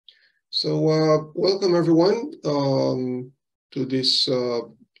Welcome everyone to this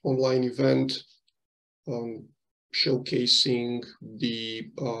online event showcasing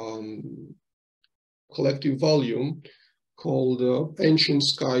the collective volume called Ancient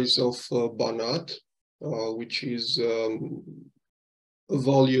Skies of Banat, which is a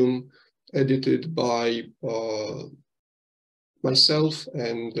volume edited by myself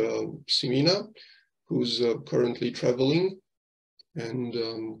and Simina, who's currently traveling and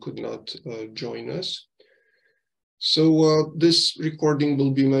could not join us. So this recording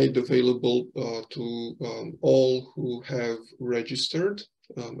will be made available to all who have registered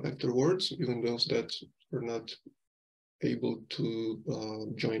afterwards, even those that were not able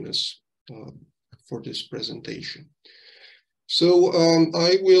to join us for this presentation. So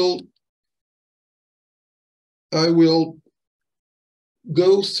I will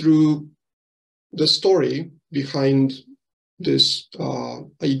go through the story behind this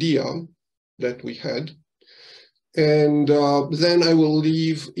idea that we had, and then I will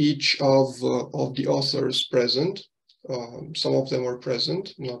leave each of the authors present, some of them are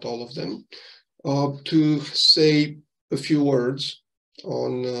present, not all of them, to say a few words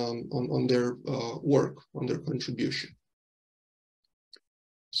on their work, on their contribution.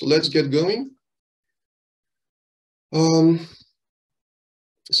 So let's get going.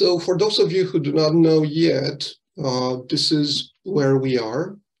 So for those of you who do not know yet, this is where we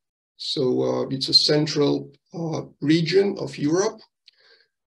are. So it's a central region of Europe.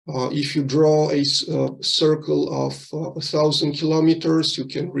 If you draw a circle of 1,000 kilometers, you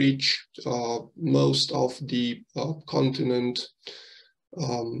can reach most of the continent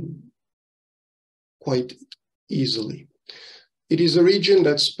quite easily. It is a region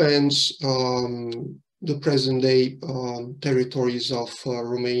that spans the present-day territories of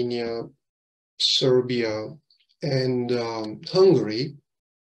Romania, Serbia, and Hungary,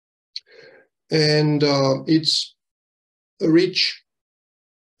 and it's a rich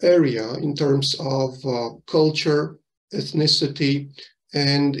area in terms of culture, ethnicity,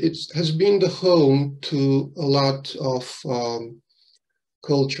 and it has been the home to a lot of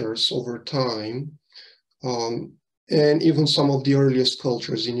cultures over time, and even some of the earliest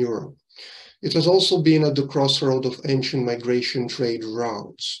cultures in Europe. It has also been at the crossroad of ancient migration trade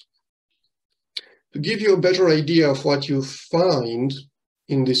routes. To give you a better idea of what you find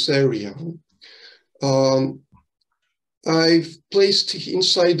in this area, I've placed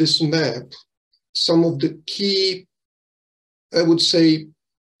inside this map some of the key, I would say,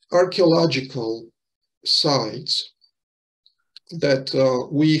 archaeological sites that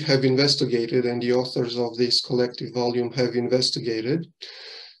we have investigated and the authors of this collective volume have investigated.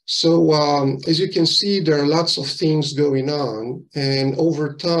 So as you can see, there are lots of things going on, and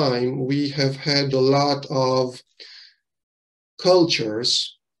over time we have had a lot of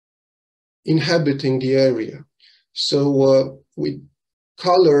cultures inhabiting the area. So we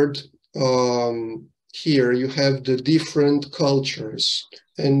colored here, you have the different cultures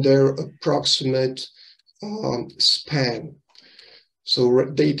and their approximate span. So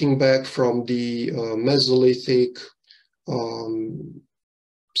dating back from the Mesolithic,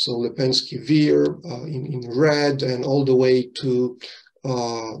 so Lepenski Vir in red, and all the way to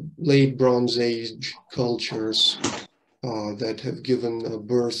late Bronze Age cultures that have given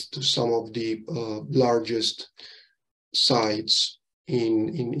birth to some of the largest sites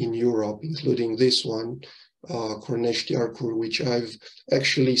in Europe, including this one, Cornești Arcur, which I've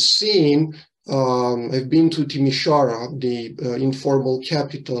actually seen. I've been to Timișoara, the informal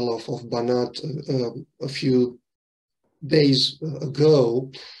capital of Banat, a few days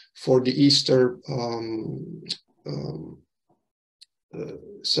ago for the Easter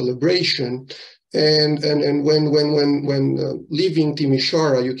celebration, and when leaving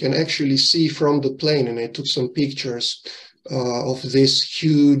Timișoara, you can actually see from the plane, and I took some pictures of this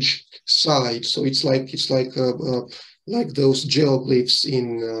huge site. So it's like those geoglyphs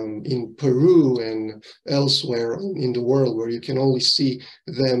in Peru and elsewhere in the world, where you can only see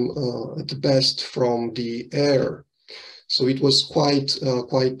them at the best from the air. So it was quite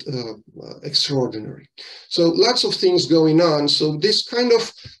extraordinary. So lots of things going on. So this kind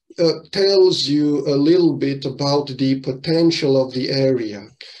of tells you a little bit about the potential of the area.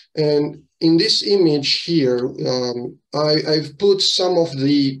 And in this image here, I've put some of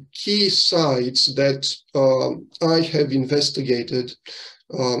the key sites that I have investigated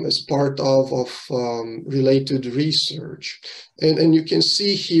as part of related research. And you can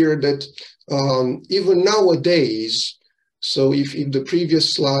see here that even nowadays, so if the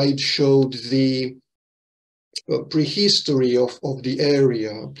previous slide showed the prehistory of the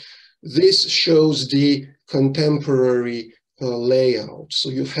area, this shows the contemporary layout. So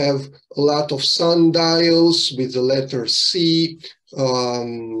you have a lot of sundials with the letter C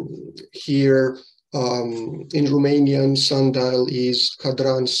here. In Romanian, sundial is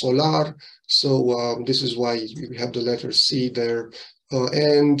cadran solar. So this is why we have the letter C there.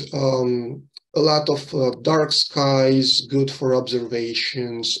 And a lot of dark skies, good for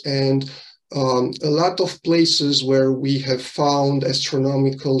observations, and a lot of places where we have found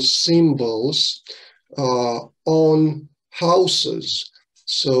astronomical symbols on houses.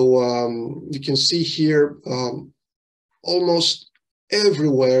 So you can see here almost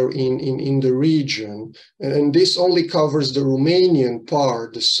everywhere in the region, and this only covers the Romanian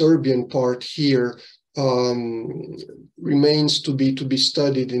part. The Serbian part here remains to be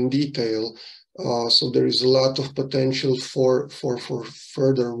studied in detail. So there is a lot of potential for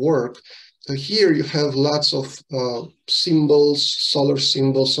further work. Here you have lots of symbols, solar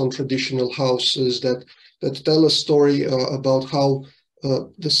symbols on traditional houses that tell a story about how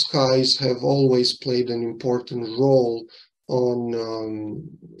the skies have always played an important role on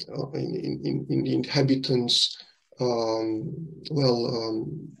in the inhabitants'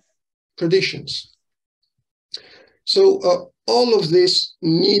 traditions. So all of this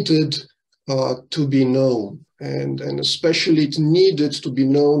needed to be known, and especially it needed to be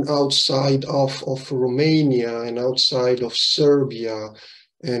known outside of Romania and outside of Serbia,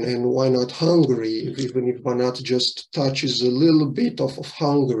 and why not Hungary, even if Banat just touches a little bit of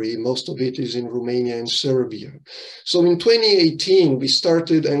Hungary. Most of it is in Romania and Serbia. So in 2018, we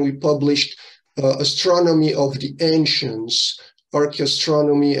started and we published Astronomy of the Ancients,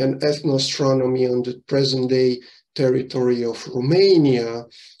 Archaeoastronomy and Ethnoastronomy on the present-day territory of Romania.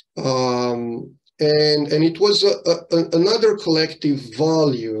 And it was another collective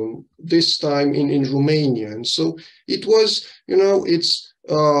volume, this time in Romanian. So it was, you know,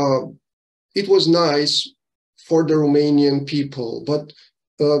 it was nice for the Romanian people, but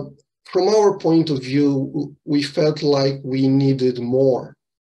from our point of view, we felt like we needed more.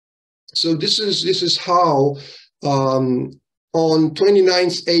 So this is how on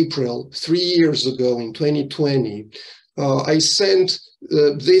 29th April, 3 years ago in 2020, I sent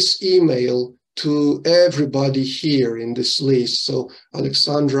this email to everybody here in this list. So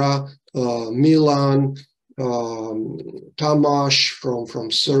Aleksandra, Milan, Tamas from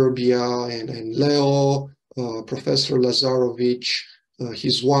Serbia, and Leo, Professor Lazarovic,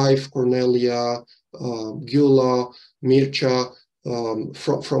 his wife Cornelia, Gyula, Mircea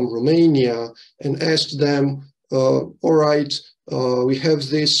from Romania, and asked them, all right, we have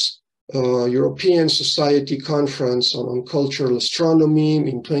this European Society Conference on Cultural Astronomy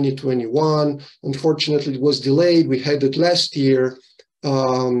in 2021. Unfortunately, it was delayed. We had it last year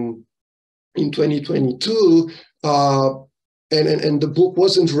in 2022, and the book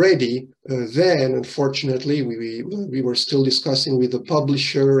wasn't ready then. Unfortunately, we were still discussing with the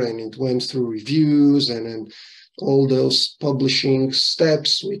publisher, and it went through reviews and all those publishing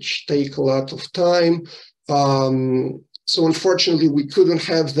steps, which take a lot of time. So unfortunately, we couldn't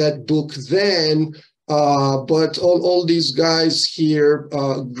have that book then, but all these guys here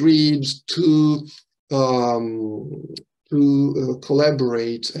agreed to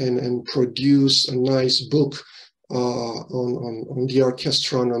collaborate and produce a nice book on the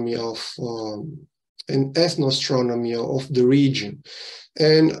archaeoastronomy of and ethnoastronomy of the region.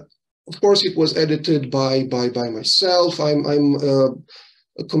 And of course, it was edited by myself. I'm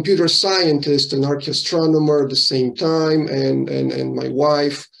a computer scientist, an archaeoastronomer at the same time, and my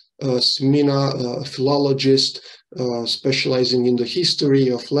wife, Smina, a philologist, specializing in the history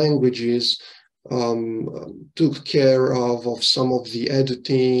of languages, took care of some of the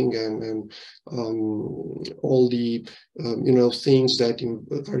editing and all the things that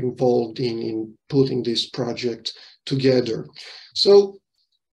are involved in putting this project together. So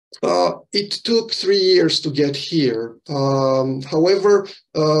it took 3 years to get here. However,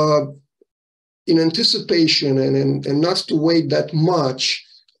 in anticipation and not to wait that much,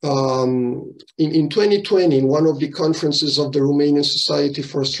 in 2020, in one of the conferences of the Romanian Society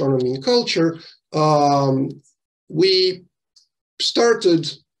for Astronomy and Culture, we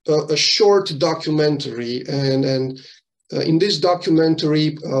started a short documentary, and in this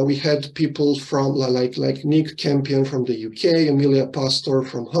documentary, we had people from like Nick Campion from the UK, Emilia Pastor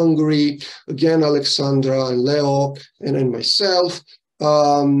from Hungary, again Aleksandra and Leo, and myself,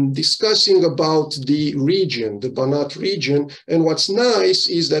 discussing about the region, the Banat region. And what's nice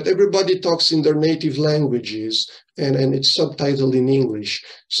is that everybody talks in their native languages, and it's subtitled in English.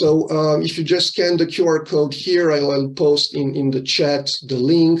 So if you just scan the QR code here, I'll post in the chat the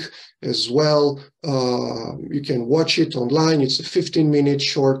link as well. You can watch it online. It's a 15-minute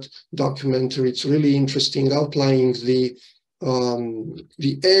short documentary. It's really interesting, outlining the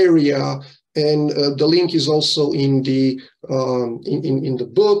the area, and the link is also in the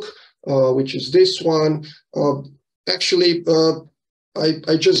book, which is this one. Actually,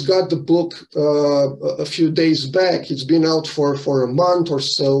 I just got the book a few days back. It's been out for a month or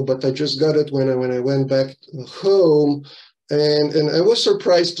so, but I just got it when I went back home, and I was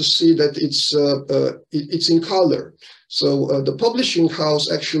surprised to see that it's in color. So the publishing house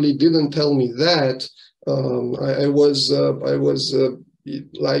actually didn't tell me that. I was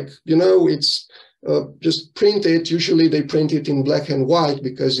like, you know, it's just print it. Usually they print it in black and white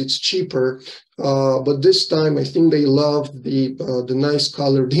because it's cheaper. But this time I think they loved the nice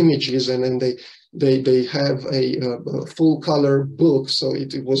colored images, and they have a full color book. So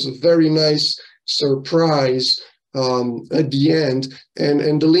it was a very nice surprise at the end,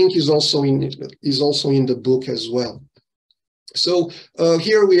 and the link is also in the book as well. So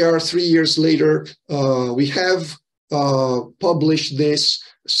here we are 3 years later. We have published this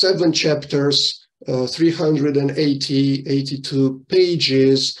 7 chapters, 382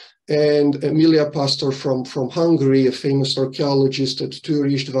 pages, and Emilia Pastor from Hungary, a famous archaeologist at TÜR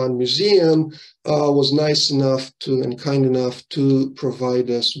István Museum, was nice enough to and kind enough to provide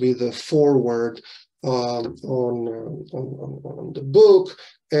us with a foreword on the book,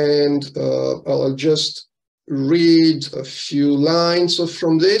 and I'll just read a few lines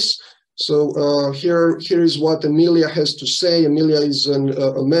from this. So here is what Emilia has to say. Emilia is a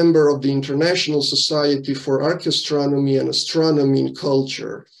member of the International Society for Archaeoastronomy and Astronomy in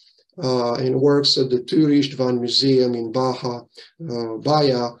Culture, and works at the TÜR István Museum in Baja,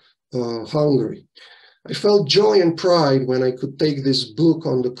 Hungary. I felt joy and pride when I could take this book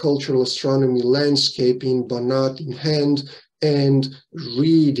on the cultural astronomy landscape in Banat in hand and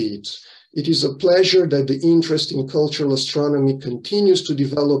read it. It is a pleasure that the interest in cultural astronomy continues to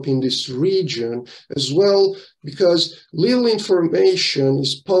develop in this region as well, because little information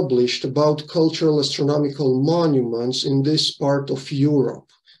is published about cultural astronomical monuments in this part of Europe.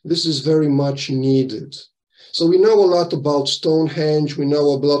 This is very much needed. So we know a lot about Stonehenge, we know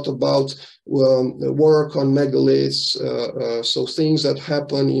a lot about work on megaliths, so things that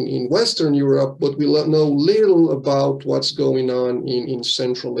happen in Western Europe, but we know little about what's going on in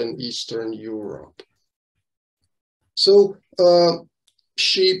Central and Eastern Europe. So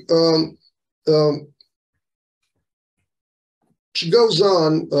she goes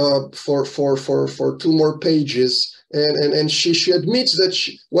on for 2 more pages, and she admits that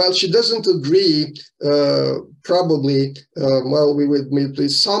while she doesn't agree probably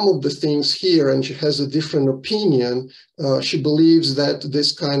with some of the things here, and she has a different opinion, she believes that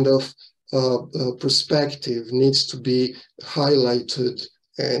this kind of perspective needs to be highlighted,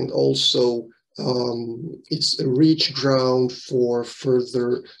 and also it's a rich ground for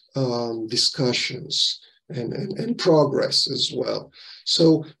further discussions and progress as well.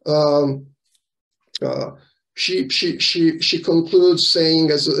 So she concludes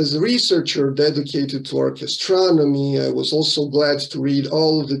saying, as a researcher dedicated to archaeoastronomy, I was also glad to read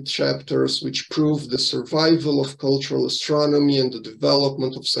all of the chapters which prove the survival of cultural astronomy and the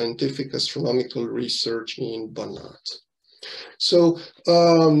development of scientific astronomical research in Banat. So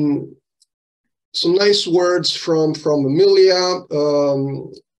some nice words from Emilia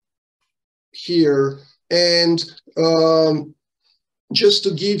here, and just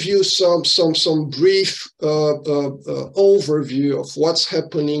to give you some brief overview of what's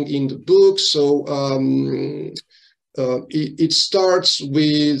happening in the book. So it starts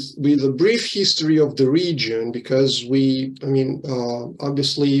with a brief history of the region, because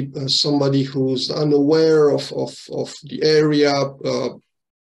obviously somebody who's unaware of the area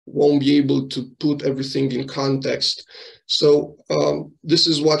won't be able to put everything in context. So this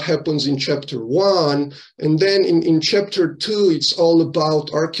is what happens in chapter 1. And then in chapter 2, it's all about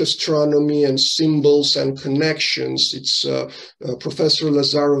archaeoastronomy and symbols and connections. It's Professor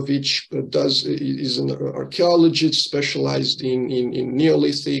Lazarovich is an archaeologist specialized in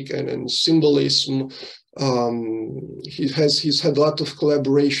Neolithic and symbolism. He's had a lot of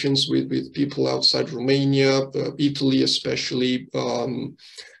collaborations with people outside Romania, Italy especially,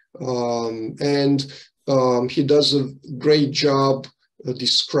 he does a great job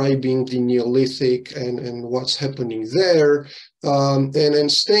describing the Neolithic and what's happening there.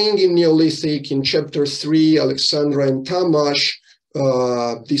 And staying in Neolithic, in chapter 3, Aleksandra and Tamás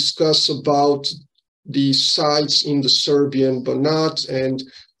discuss about the sites in the Serbian Banat, and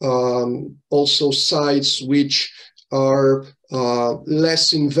also sites which are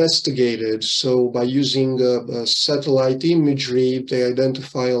less investigated. So by using satellite imagery, they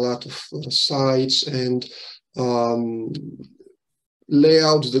identify a lot of sites and lay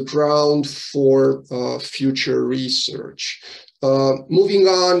out the ground for future research. Moving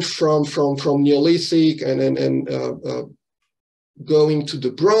on from Neolithic and going to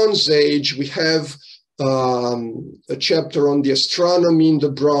the Bronze Age, we have a chapter on the astronomy in the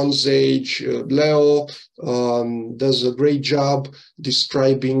Bronze Age. Leo does a great job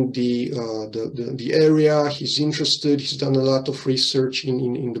describing the area. He's interested. He's done a lot of research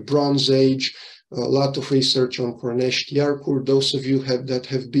in the Bronze Age, a lot of research on Cornești Iarcur. Those of you that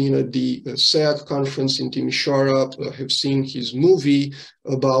have been at the SEAC conference in Timișoara have seen his movie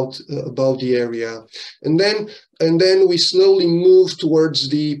about the area. And then we slowly move towards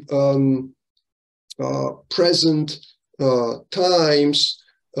the present times,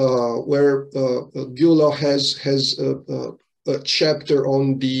 where Gyula has a chapter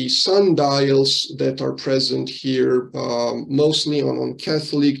on the sundials that are present here, mostly on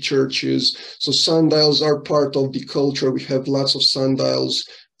Catholic churches. So sundials are part of the culture. We have lots of sundials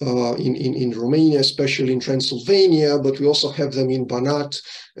in Romania, especially in Transylvania, but we also have them in Banat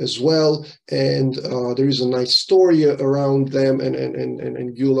as well. And there is a nice story around them, and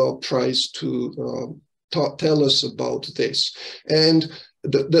Gyula tries to tell us about this. And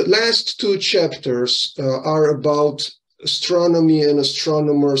the last two chapters are about astronomy and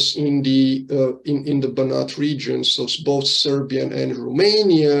astronomers in the Banat region, so it's both Serbian and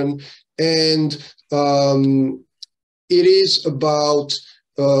Romanian, and it is about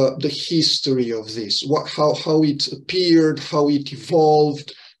the history of this, how it appeared, how it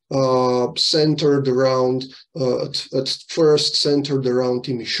evolved, centered around, at first centered around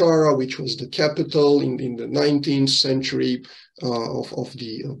Timișoara, which was the capital in the 19th century of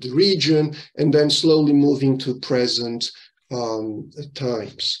the region, and then slowly moving to present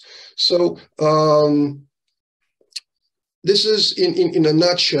times. So this is in a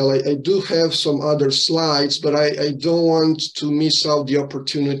nutshell. I do have some other slides, but I don't want to miss out the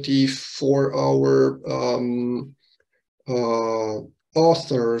opportunity for our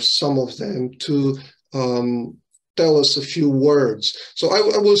authors, some of them, to tell us a few words. So I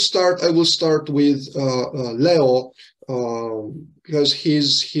will start with Leo, because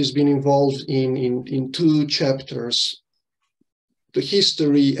he's been involved in two chapters, the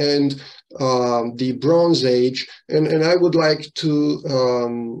history and the Bronze Age, and I would like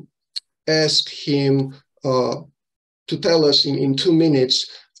to ask him to tell us in 2 minutes,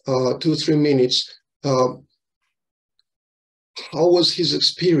 2-3 minutes, how was his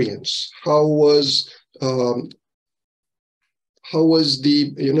experience? How was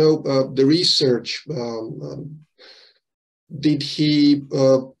the the research? Did he?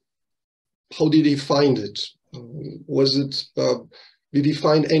 How did he find it? Was it? Did he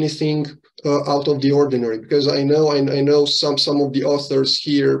find anything out of the ordinary? Because I know some of the authors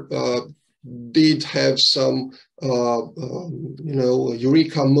here did have some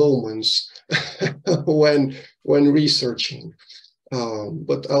eureka moments when researching.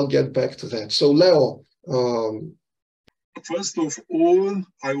 But I'll get back to that. So Leo. First of all,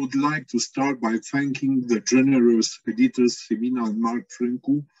 I would like to start by thanking the generous editors Simina and Marc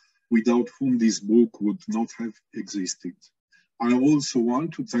Frincu, without whom this book would not have existed. I also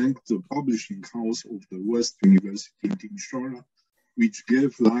want to thank the publishing house of the West University in Timișoara, which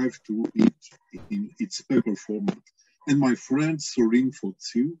gave life to it in its paper format, and my friend Sorin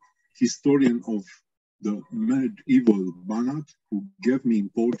Foțiu, historian of the medieval Banat, who gave me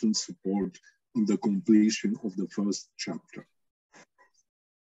important support in the completion of the first chapter.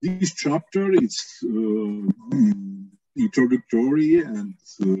 This chapter is introductory and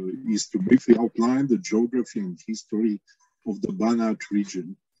is to briefly outline the geography and history of the Banat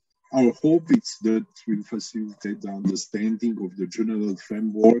region. Our hope is that will facilitate the understanding of the general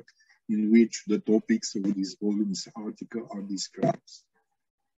framework in which the topics of this volume's article are described.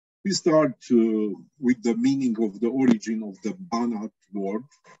 We start with the meaning of the origin of the Banat word,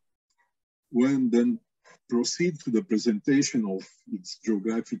 then proceed to the presentation of its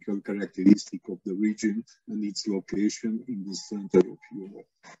geographical characteristic of the region and its location in the center of Europe.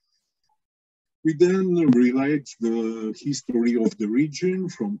 We then relate the history of the region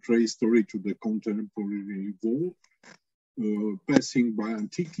from prehistory to the contemporary world, passing by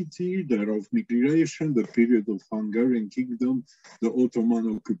antiquity, the era of migration, the period of Hungarian kingdom, the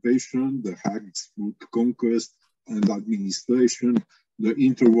Ottoman occupation, the Habsburg conquest and administration, the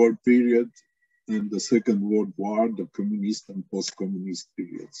interwar period, and the Second World War, the communist and post-communist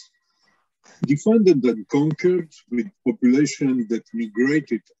periods. Defended and conquered, with population that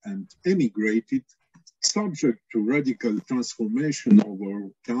migrated and emigrated, subject to radical transformation over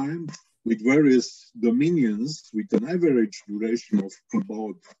time, with various dominions with an average duration of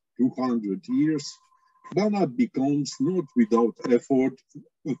about 200 years, Banat becomes not without effort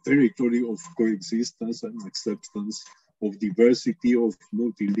a territory of coexistence and acceptance of diversity, of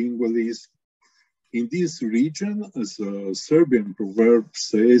multilingualism. In this region, as a Serbian proverb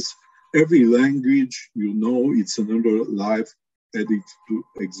says, every language you know, it's another life added to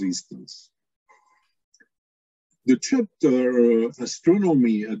existence. The chapter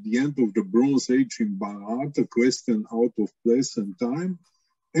Astronomy at the end of the Bronze Age in Banat, a question out of place and time,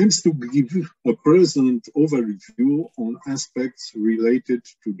 aims to give a present overview on aspects related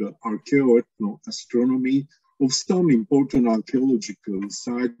to the archaeoastronomy of some important archaeological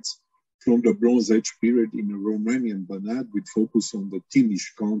sites from the Bronze Age period in the Romanian Banat, with focus on the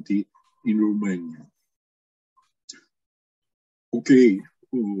Timiș county in Romania. Okay,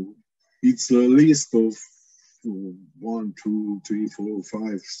 it's a list of 1, 2, 3, 4,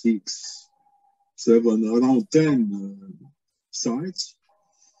 5, 6, 7, around 10 sites.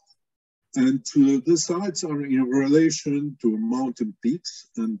 And the sites are in relation to mountain peaks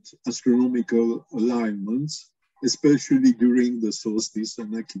and astronomical alignments, especially during the solstice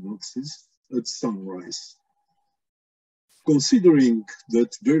and equinoxes at sunrise. Considering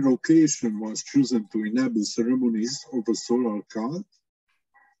that their location was chosen to enable ceremonies of a solar cult,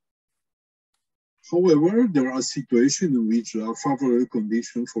 however, there are situations in which there are favorable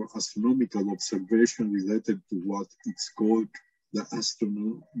conditions for astronomical observation related to what is called the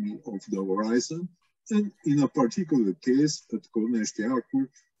astronomy of the horizon. And in a particular case, at Cornești Arcuri,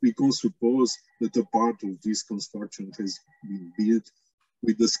 we can suppose that a part of this construction has been built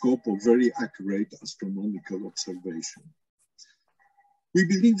with the scope of very accurate astronomical observation. We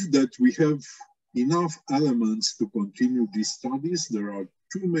believe that we have enough elements to continue these studies. There are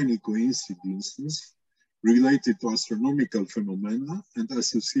too many coincidences related to astronomical phenomena and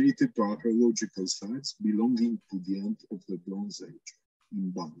associated to archaeological sites belonging to the end of the Bronze Age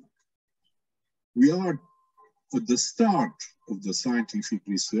in Banat. We are at the start of the scientific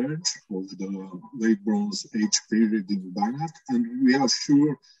research of the late Bronze Age period in Banat, and we are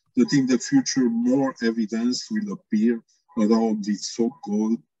sure that in the future more evidence will appear around its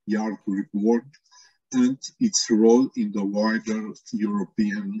so-called Iarcu report and its role in the wider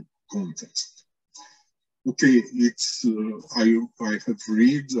European context. Okay, it's I have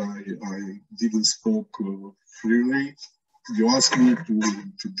read, I didn't spoke freely. You asked me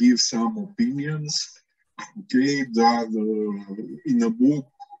to give some opinions. Okay, that in a book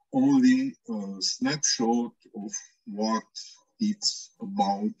only a snapshot of what it's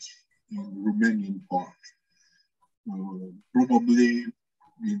about in Romanian part. Probably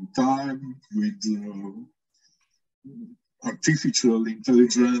in time with artificial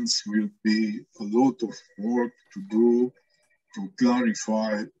intelligence will be a lot of work to do to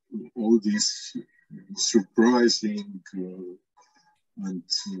clarify all these surprising and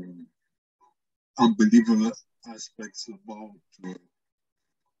unbelievable aspects about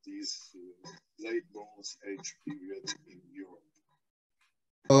this late Bronze Age period in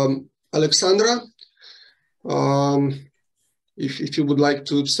Europe. Aleksandra, if you would like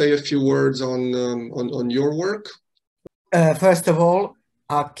to say a few words on your work. First of all,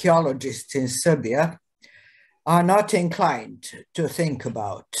 archaeologists in Serbia are not inclined to think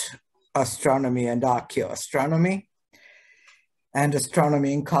about astronomy and archaeoastronomy and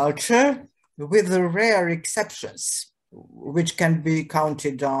astronomy in culture, with the rare exceptions, which can be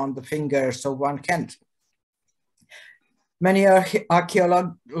counted on the fingers of one hand. Many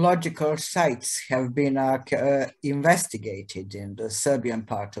archaeological sites have been investigated in the Serbian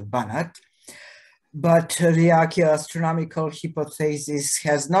part of Banat, but the archaeoastronomical hypothesis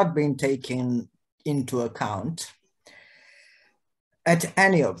has not been taken into account at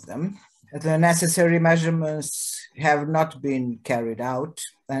any of them. The necessary measurements have not been carried out,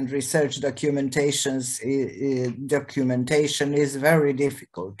 and research documentation is very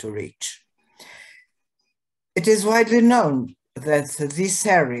difficult to reach. It is widely known that this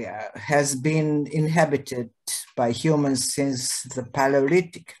area has been inhabited by humans since the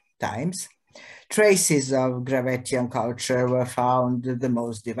Paleolithic times. Traces of Gravettian culture were found. The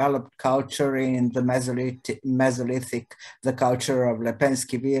most developed culture in the Mesolithic, the culture of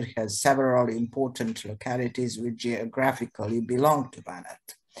Lepenski Vir, has several important localities which geographically belong to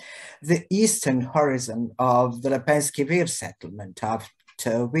Banat. The eastern horizon of the Lepenski Vir settlement,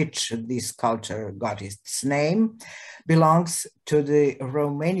 after which this culture got its name, belongs to the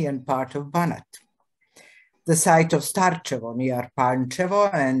Romanian part of Banat. The site of Starcevo near Pančevo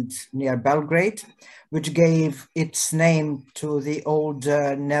and near Belgrade, which gave its name to the old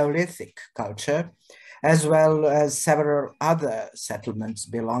Neolithic culture, as well as several other settlements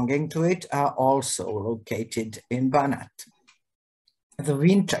belonging to it, are also located in Banat. The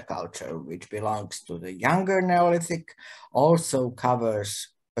Vinča culture, which belongs to the younger Neolithic, also covers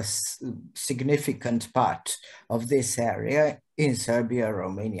a significant part of this area in Serbia,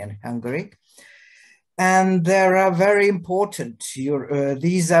 Romania, and Hungary. And there are very important,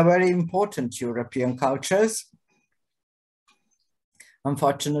 these are very important European cultures,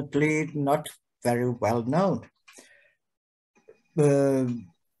 unfortunately not very well known.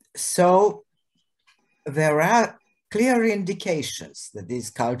 So there are clear indications that these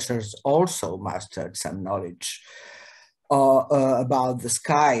cultures also mastered some knowledge about the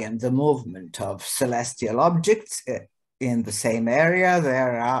sky and the movement of celestial objects. In the same area,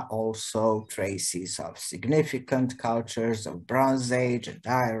 there are also traces of significant cultures of Bronze Age and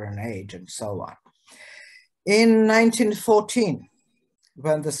Iron Age and so on. In 1914,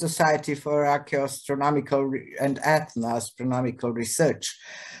 when the Society for Archaeoastronomical and Ethnoastronomical Research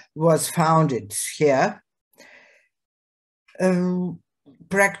was founded here,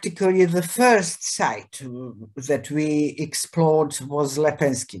 practically the first site that we explored was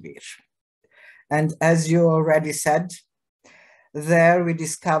Lepenski Vir. And as you already said, there we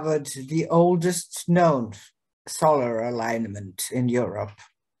discovered the oldest known solar alignment in Europe.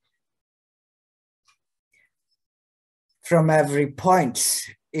 From every point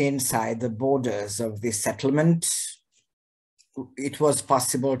inside the borders of this settlement, it was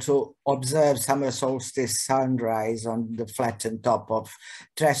possible to observe summer solstice sunrise on the flattened top of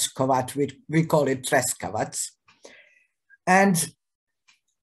Treskovac, we call it Treskovac. And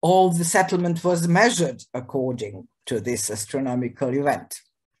all the settlement was measured according to this astronomical event.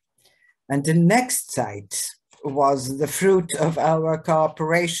 And the next site was the fruit of our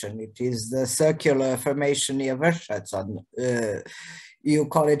cooperation. It is the circular formation near Vršac, you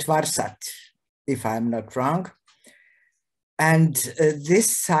call it Varsat, if I'm not wrong. And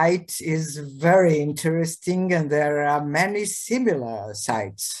this site is very interesting, and there are many similar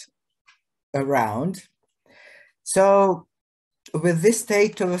sites around. So with this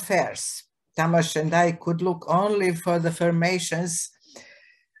state of affairs, Tamás and I could look only for the formations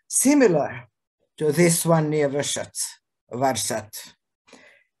similar to this one near Varsat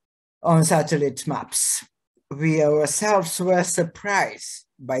on satellite maps. We ourselves were surprised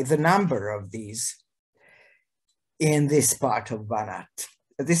by the number of these in this part of Banat.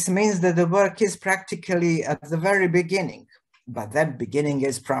 This means that the work is practically at the very beginning, but that beginning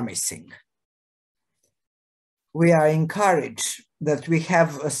is promising. We are encouraged that we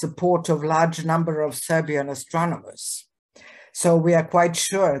have a support of large number of Serbian astronomers. So we are quite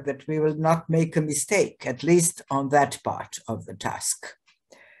sure that we will not make a mistake, at least on that part of the task.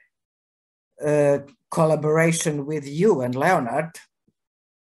 Collaboration with you and Leonard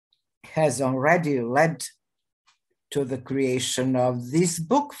has already led to the creation of this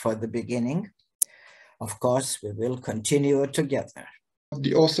book for the beginning. Of course, we will continue together.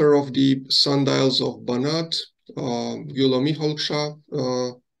 The author of the Sundials of Banat, Gyula Miholcsa,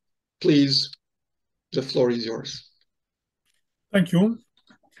 please, the floor is yours. Thank you.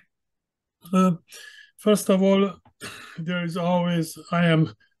 First of all, there is always, I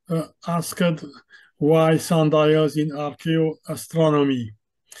am asked why sundials in archaeoastronomy.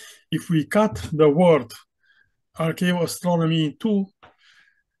 If we cut the word archaeoastronomy in two,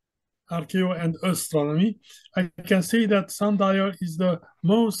 archaeo and astronomy, I can say that sundial is the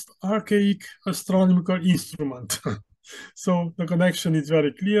most archaic astronomical instrument. So the connection is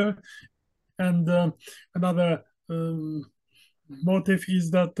very clear. And another motive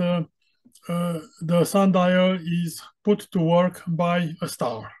is that the sundial is put to work by a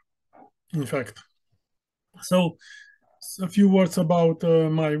star, in fact. So a few words about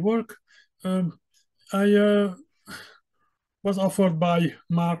my work. I was offered by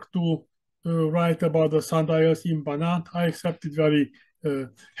Marc to write about the sundials in Banat. I accepted very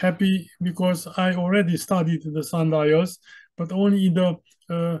happy because I already studied the sundials, but only in the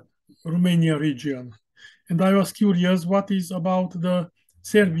Romania region. And I was curious what is about the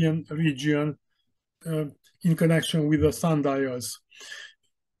Serbian region in connection with the sundials.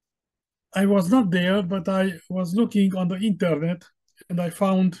 I was not there, but I was looking on the internet and I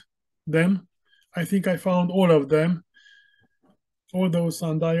found them. I think I found all of them, all those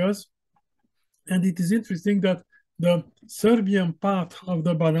sundials. And it is interesting that the Serbian part of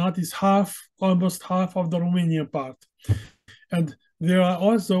the Banat is almost half of the Romanian part. And there are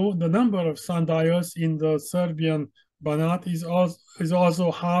also the number of sundials in the Serbian Banat is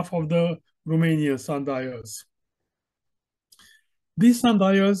also half of the Romanian sundials. These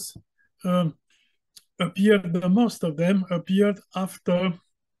sundials most of them appeared in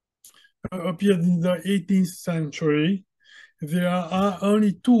the 18th century. There are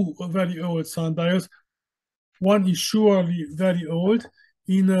only two very old sundials. one is surely very old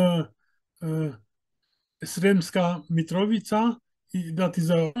in Sremska Mitrovica, that is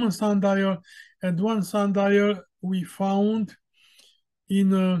a Roman sundial, and one sundial we found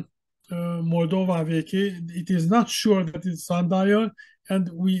in Moldova Veche. It is not sure that it's sundial, and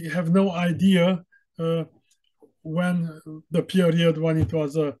we have no idea when the period when it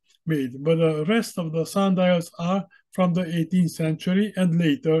was made. But the rest of the sundials are from the 18th century and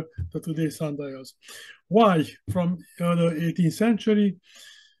later, the today's sundials. Why from the 18th century?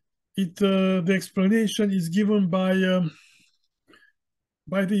 The explanation is given by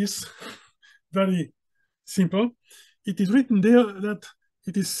this, very simple. It is written there that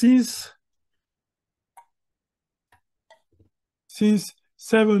it is since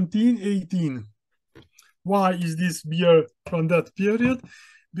 1718. Why is this beer from that period?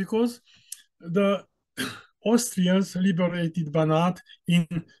 Because the Austrians liberated Banat in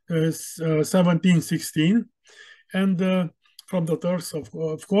 1716, and from the Turks, of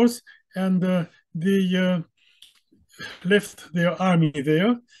course, and they left their army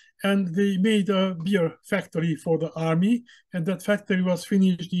there, and they made a beer factory for the army, and that factory was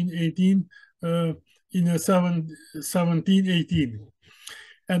finished in 1718.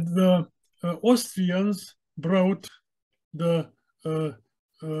 And the Austrians brought the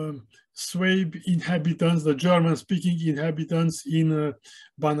Swab inhabitants, the German-speaking inhabitants in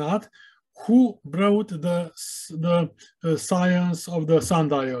Banat, who brought the science of the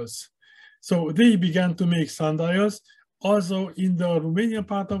sundials. So they began to make sundials also in the Romanian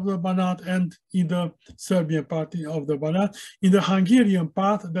part of the Banat and in the Serbian part of the Banat. In the Hungarian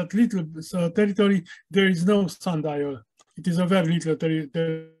part, that little territory, there is no sundial. It is a very little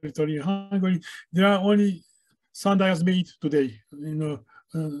territory in Hungary. There are only sundials made today in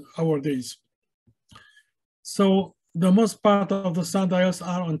our days. So the most part of the sundials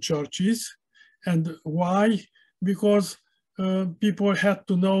are on churches. And why? Because people had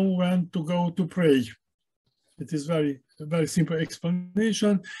to know when to go to pray. It is very simple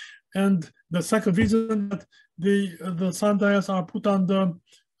explanation. And the second reason that the sundials are put on the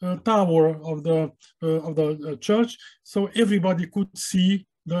tower of the church, so everybody could see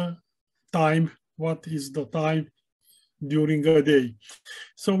the time, what is the time during a day.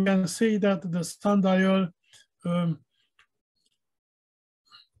 So we can say that the sundial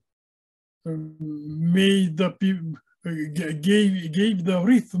made the people, gave the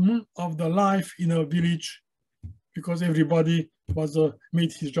rhythm of the life in a village, because everybody was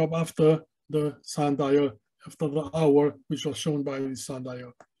made his job after the sundial, after the hour which was shown by the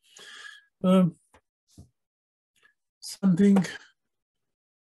sundial. Something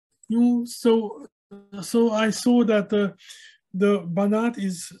new. So I saw that the Banat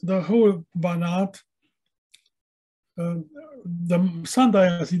is the whole Banat. The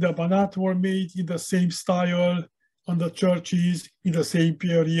sundials in the Banat were made in the same style on the churches in the same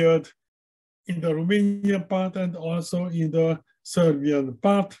period, in the Romanian part and also in the Serbian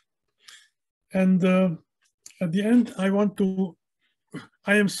part. And at the end, I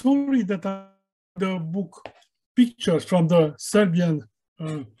am sorry that the book pictures from the Serbian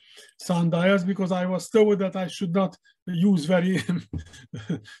sundials, because I was told that I should not use very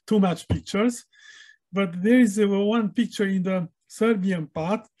too much pictures. But there is one picture in the Serbian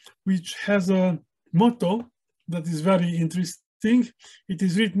part which has a motto that is very interesting. It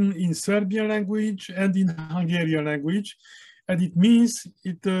is written in Serbian language and in Hungarian language, and it means,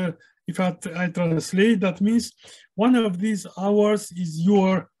 if I translate, that means one of these hours is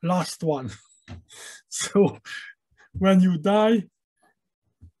your last one. So when you die,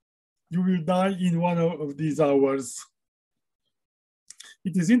 you will die in one of these hours.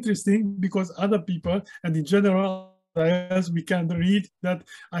 It is interesting because other people, and in general, as we can read that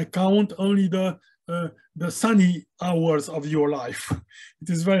I count only the sunny hours of your life. It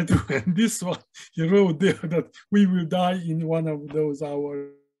is very true. And this one, he wrote there that we will die in one of those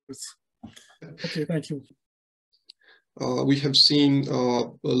hours. Okay, thank you. We have seen a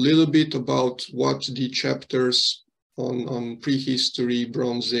little bit about what the chapters on prehistory,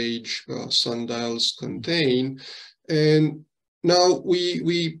 Bronze Age sundials contain. And now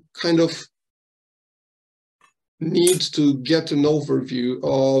we kind of need to get an overview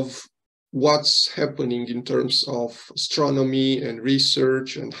of what's happening in terms of astronomy and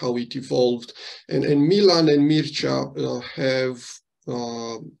research and how it evolved. And Milan and Mircea have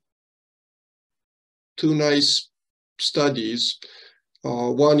two nice studies,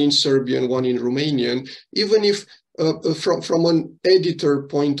 one in Serbian, one in Romanian. Even if from an editor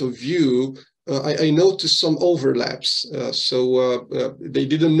point of view, I noticed some overlaps. So they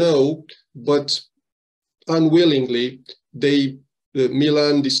didn't know, but unwillingly, they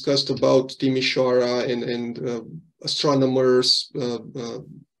Milan discussed about Timișoara and astronomers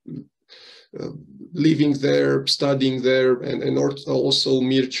living there, studying there, and also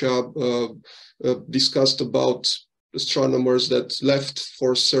Mircea discussed about astronomers that left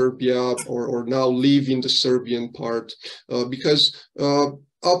for Serbia or now live in the Serbian part, because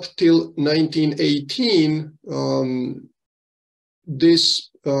up till 1918, this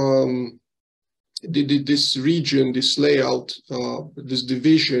region, this layout, this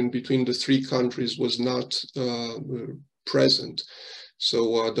division between the three countries was not present.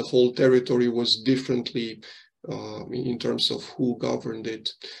 So the whole territory was differently in terms of who governed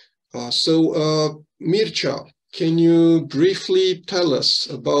it. So Mircea, can you briefly tell us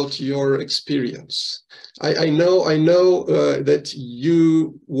about your experience? I know that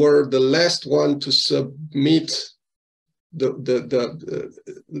you were the last one to submit the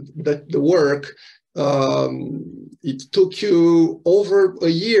work. It took you over a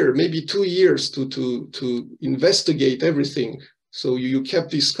year, maybe 2 years to investigate everything. So you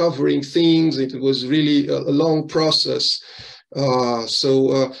kept discovering things. It was really a long process.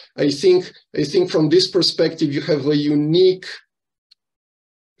 So I think from this perspective, you have a unique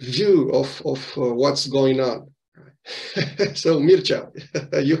view of what's going on. So Mircea,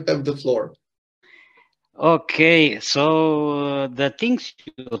 you have the floor. Okay, so the things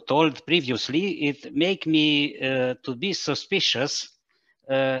you told previously, it make me to be suspicious.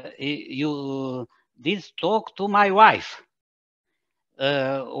 You did talk to my wife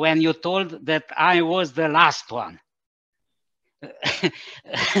when you told that I was the last one.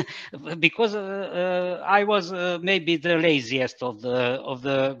 Because I was maybe the laziest of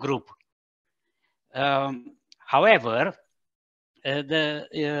the group. However,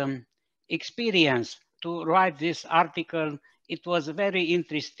 the experience to write this article, it was very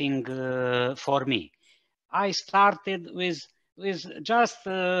interesting for me. I started with just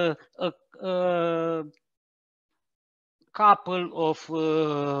a couple of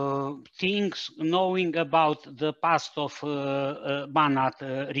things knowing about the past of Banat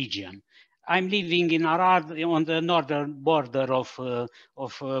region. I'm living in Arad on the northern border of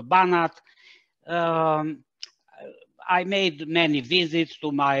Banat. I made many visits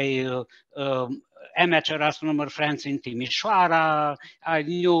to my amateur astronomer friends in Timișoara. I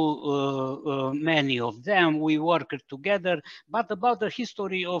knew many of them. We worked together. But about the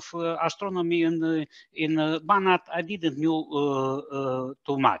history of astronomy in Banat, I didn't know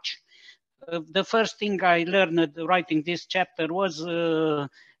too much. The first thing I learned writing this chapter was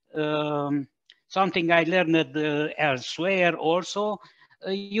something I learned elsewhere also.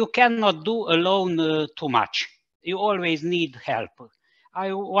 You cannot do alone too much. You always need help.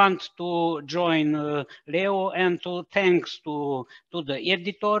 I want to join Leo and to thanks to the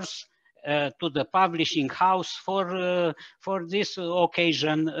editors, to the publishing house for this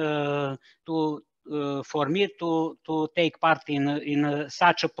occasion for me to take part in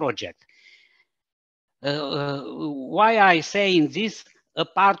such a project. Why I say in this a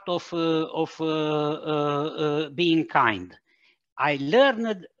part of being kind. I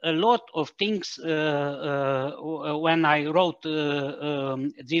learned a lot of things when I wrote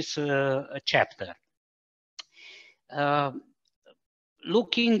this chapter.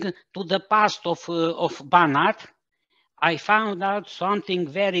 Looking to the past of Banat, I found out something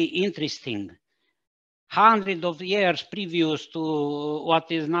very interesting. Hundreds of years previous to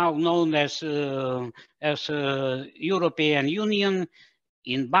what is now known as European Union,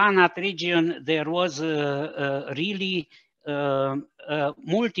 in Banat region there was really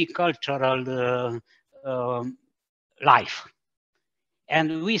multicultural life,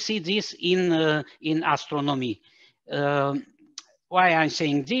 and we see this in astronomy. Why I'm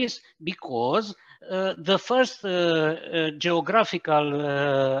saying this? Because the first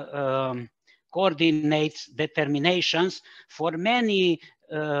geographical coordinates determinations for many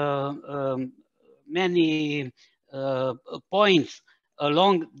points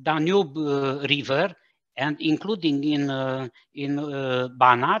along Danube River and including in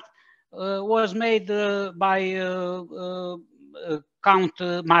Banat was made by Count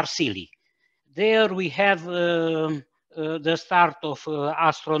Marsili. There we have the start of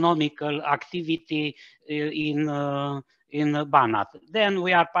astronomical activity in Banat. Then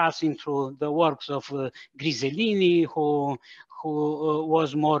we are passing through the works of Grisellini, who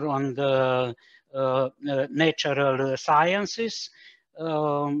was more on the natural sciences.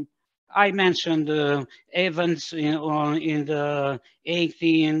 I mentioned events in the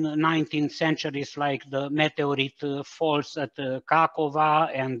 18th, 19th centuries, like the meteorite falls at Kakova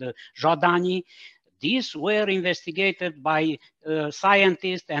and Jodani. These were investigated by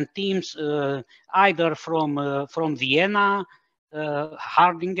scientists and teams either from Vienna,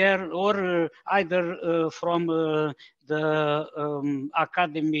 Hardinger, or either from the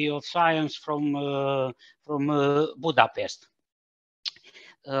Academy of Science from Budapest.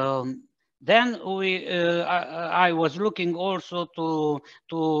 Then I was looking also to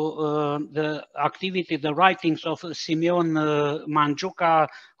the activity, the writings of Simeon Mandjuka,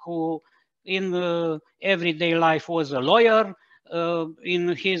 who in everyday life was a lawyer.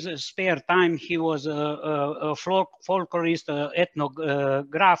 In his spare time, he was a folklorist,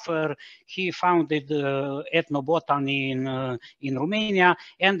 ethnographer. He founded ethnobotany in Romania,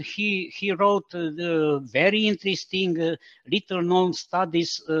 and he wrote very interesting, little-known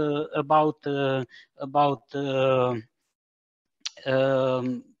studies about the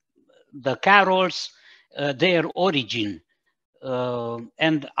carols, their origin,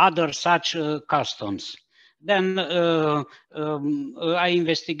 and other such customs. Then I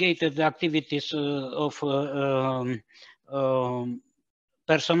investigated the activities of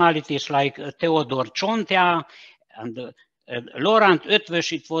personalities like Theodor Ciontea and Laurent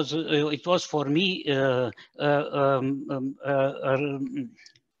Oetveș. It was for me a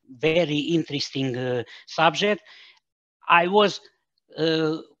very interesting subject. I was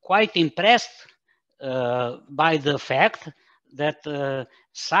quite impressed by the fact that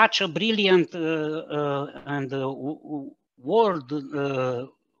such a brilliant and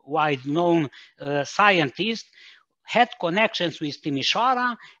worldwide known scientist had connections with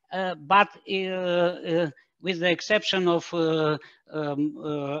Timișoara, but with the exception of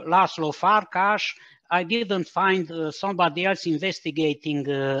Laszlo Farkas, I didn't find somebody else investigating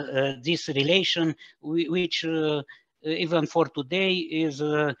this relation, which even for today is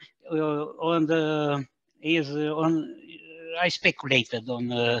I speculated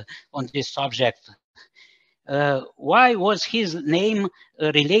on this subject. Why was his name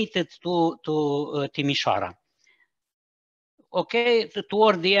related to Timișoara? Okay,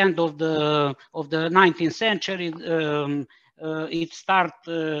 toward the end of the 19th century, it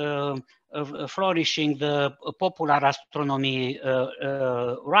started flourishing the popular astronomy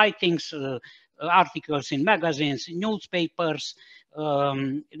writings, articles in magazines, newspapers.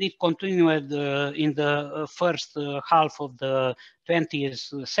 It continued in the first half of the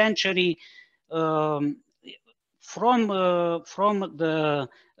 20th century. From the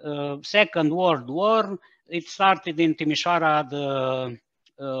Second World War, it started in Timișoara the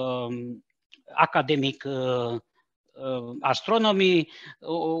academic astronomy,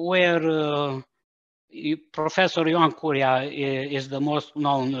 where Professor Ioan Curea is the most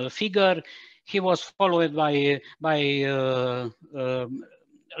known figure. He was followed by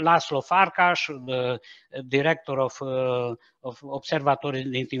Laszlo Farkas, the director of observatory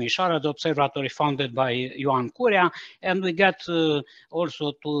in Timișoara, the observatory founded by Ioan Curea, and we get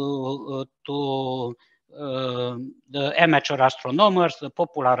also to the amateur astronomers, the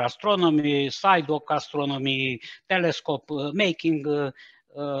popular astronomy, sidewalk astronomy, telescope making,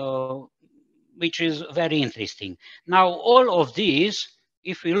 which is very interesting. Now, all of these,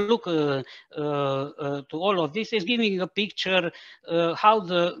 if we look to all of this, is giving a picture how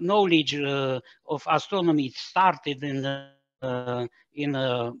the knowledge of astronomy started in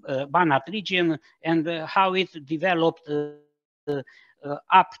Banat region and how it developed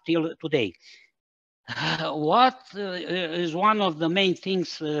up till today. What is one of the main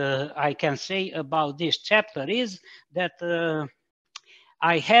things I can say about this chapter is that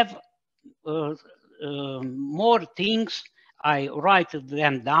I have more things. I write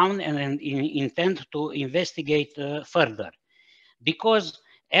them down and intend to investigate further. Because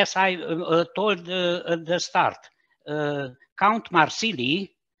as I told at the start, Count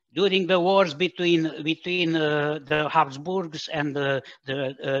Marsili, during the wars between the Habsburgs and the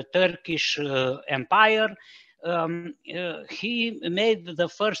Turkish Empire, he made the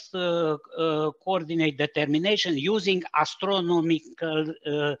first coordinate determination using astronomical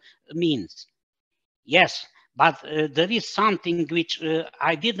means. Yes, but there is something which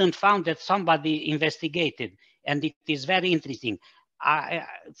I didn't find that somebody investigated, and it is very interesting.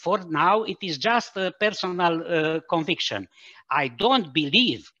 For now, it is just a personal conviction. I don't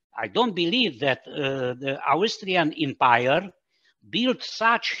believe that the Austrian Empire built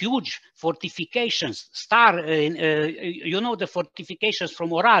such huge fortifications. You know the fortifications from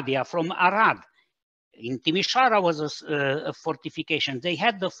Oradea, from Arad. In Timișoara was a fortification. They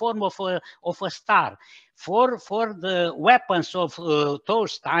had the form of a star. For the weapons of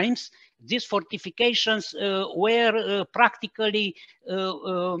those times, these fortifications were practically,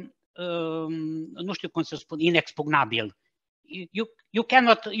 nu știu cum să spun, inexpugnabil. You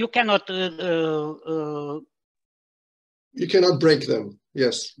cannot break them.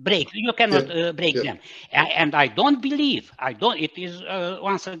 Yes. Break. You cannot break them. And I don't believe, it is,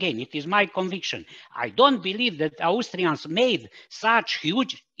 once again, it is my conviction. I don't believe that Austrians made such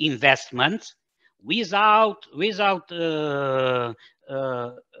huge investments without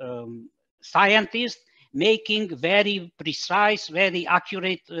scientists making very precise, very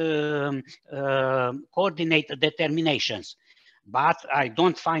accurate coordinate determinations. But I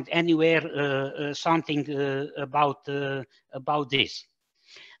don't find anywhere something about this.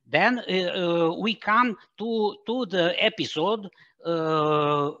 Then we come to the episode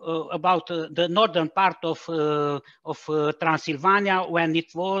about the northern part of Transylvania, when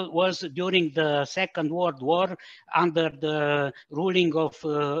it was during the Second World War under the ruling of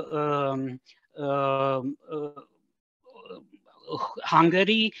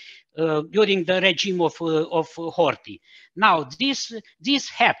Hungary during the regime of Horthy. Now this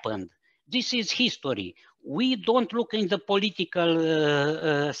happened. This is history. We don't look in the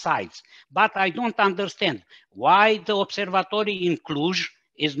political sides, but I don't understand why the observatory in Cluj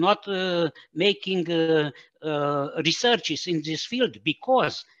is not making researches in this field,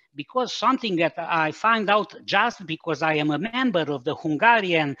 because something that I find out just because I am a member of the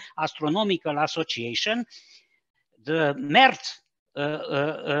Hungarian Astronomical Association, the Merz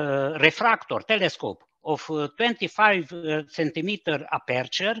refractor telescope of 25 centimeter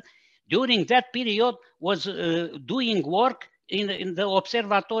aperture during that period was doing work in the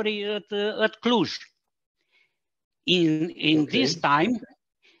observatory at Cluj. In this time,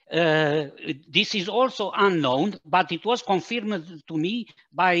 this is also unknown, but it was confirmed to me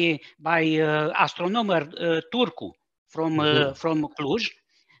by astronomer Turcu from Cluj.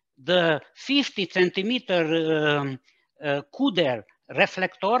 The 50 centimeter Cuder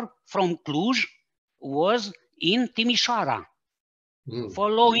reflector from Cluj was in Timișoara,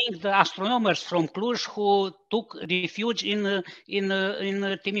 following the astronomers from Cluj who took refuge in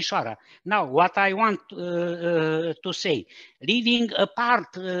Timișoara. Now, what I want to say, leaving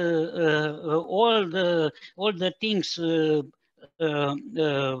apart all the things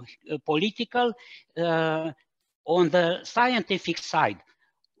political, on the scientific side,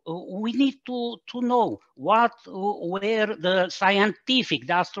 we need to know what were the scientific,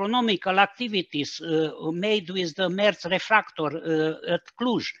 the astronomical activities made with the Merz refractor at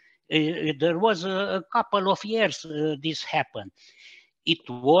Cluj. There was a couple of years this happened. It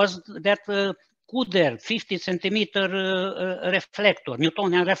was that Cuder 50 centimeter reflector,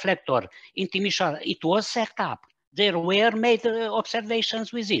 Newtonian reflector in Timișoara, it was set up. There were made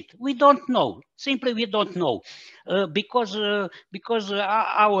observations with it. We don't know. Simply, we don't know, because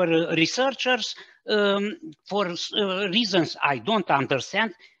our researchers, for reasons I don't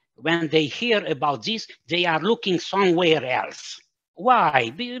understand, when they hear about this, they are looking somewhere else.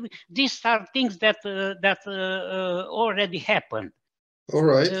 Why? These are things that already happened. All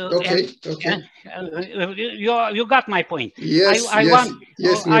right. Okay. You got my point. Yes. I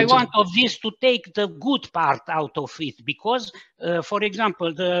want of this to take the good part out of it, because, for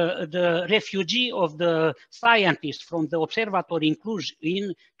example, the refugee of the scientists from the observatory in Cluj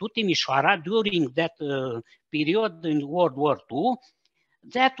to Timișoara during that period in World War II,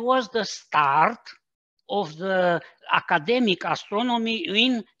 that was the start of the academic astronomy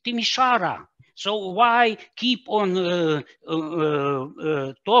in Timișoara. So why keep on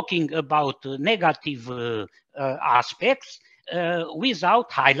talking about negative aspects without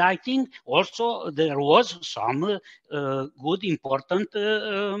highlighting also there was some good, important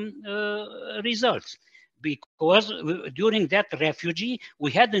results? Because during that refugee,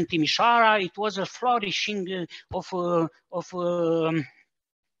 we had in Timișoara, it was a flourishing of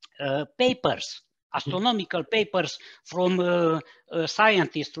papers, astronomical papers from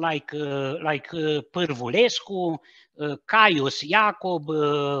scientists like Pârvulescu, Caius Jacob,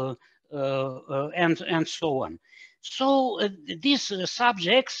 and so on. So these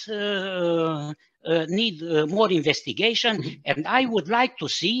subjects need more investigation, and I would like to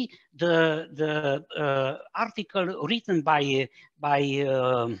see the article written by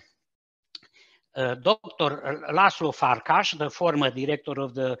Dr. Laszlo Farkas, the former director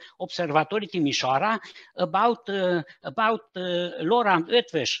of the Observatory Timișoara, about Laurent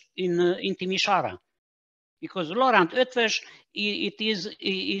Ötvös in Timișoara, because Laurent Ötvös,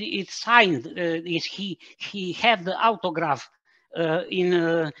 it signed, he had the autograph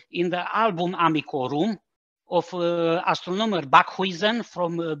in the album Amicorum of astronomer Bakhuizen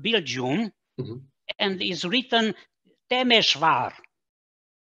from Belgium, and is written Temesvar.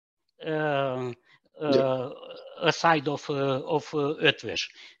 Aside of Ötvös.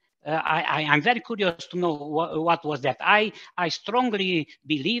 I'm very curious to know what was that. I strongly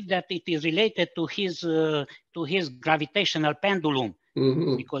believe that it is related to his gravitational pendulum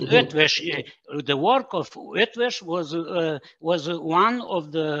Because the work of Ötvös was one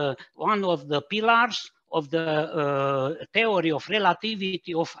of the pillars of the theory of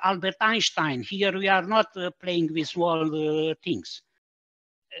relativity of Albert Einstein. Here we are not playing with small things.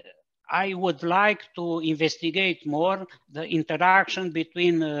 I would like to investigate more the interaction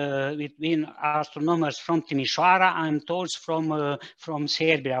between astronomers from Timișoara and those from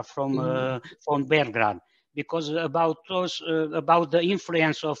Serbia, from Belgrade, because about the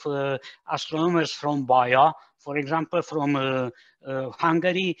influence of astronomers from Baja, for example, from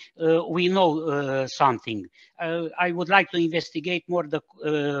Hungary, we know something. I would like to investigate more the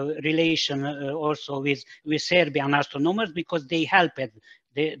relation also with Serbian astronomers, because they helped.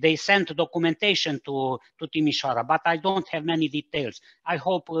 They sent documentation to Timișoara, but I don't have many details. I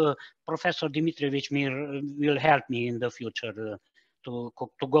hope Professor Dimitrievich will help me in the future to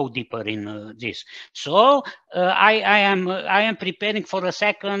go deeper in this. So I am preparing for a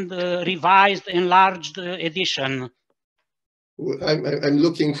second revised, enlarged edition. I'm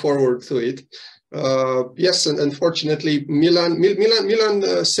looking forward to it. Yes, and unfortunately, Milan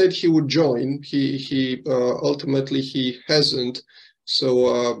said he would join. He ultimately he hasn't.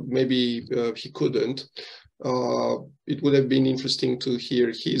 So maybe he couldn't. It would have been interesting to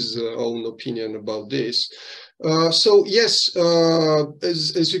hear his own opinion about this. So yes,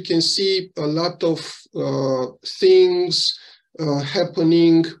 as you can see, a lot of things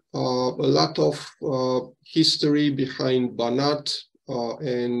happening, a lot of history behind Banat,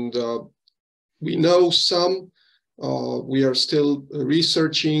 and we know some. We are still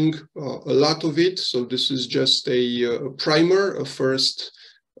researching a lot of it, so this is just a primer, a first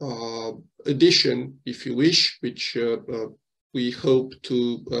edition, if you wish, which we hope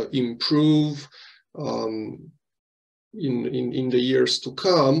to improve in the years to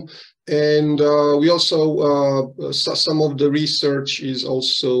come. And we also, some of the research is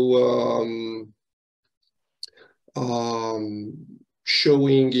also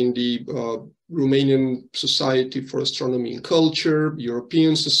showing in the Romanian Society for Astronomy and Culture,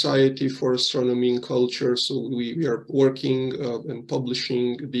 European Society for Astronomy and Culture. So we are working and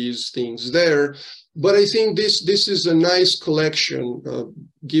publishing these things there. But I think this is a nice collection,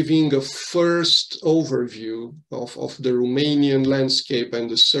 giving a first overview of the Romanian landscape and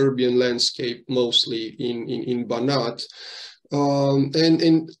the Serbian landscape, mostly in Banat.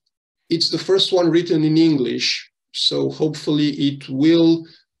 And it's the first one written in English. So hopefully it will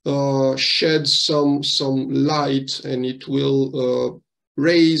shed some light, and it will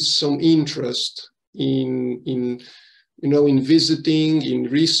raise some interest in visiting, in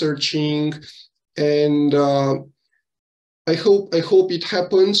researching, and I hope it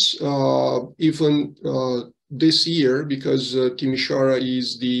happens even this year, because Timișoara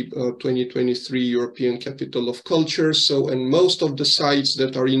is the 2023 European Capital of Culture. So, and most of the sites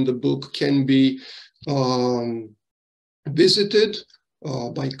that are in the book can be visited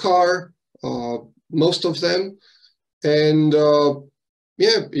by car, most of them, and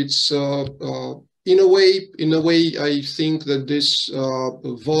yeah, it's in a way I think that this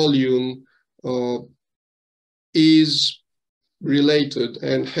volume is related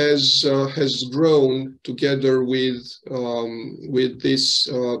and has grown together with this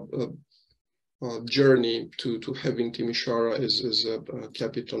journey to having Timișoara as a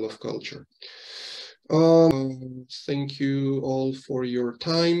capital of culture. Thank you all for your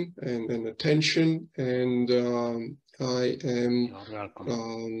time and attention, and I am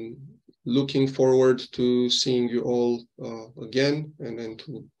looking forward to seeing you all again, and then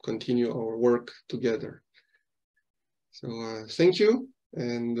to continue our work together. So thank you,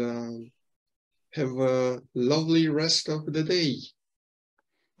 and have a lovely rest of the day.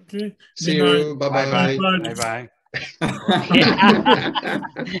 Okay. See you. Bye-bye. Bye-bye.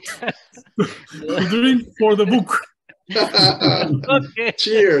 Drink for the book. Okay.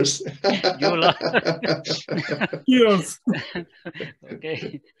 Cheers. Gyula. Cheers.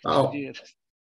 Okay. Ciao. Cheers.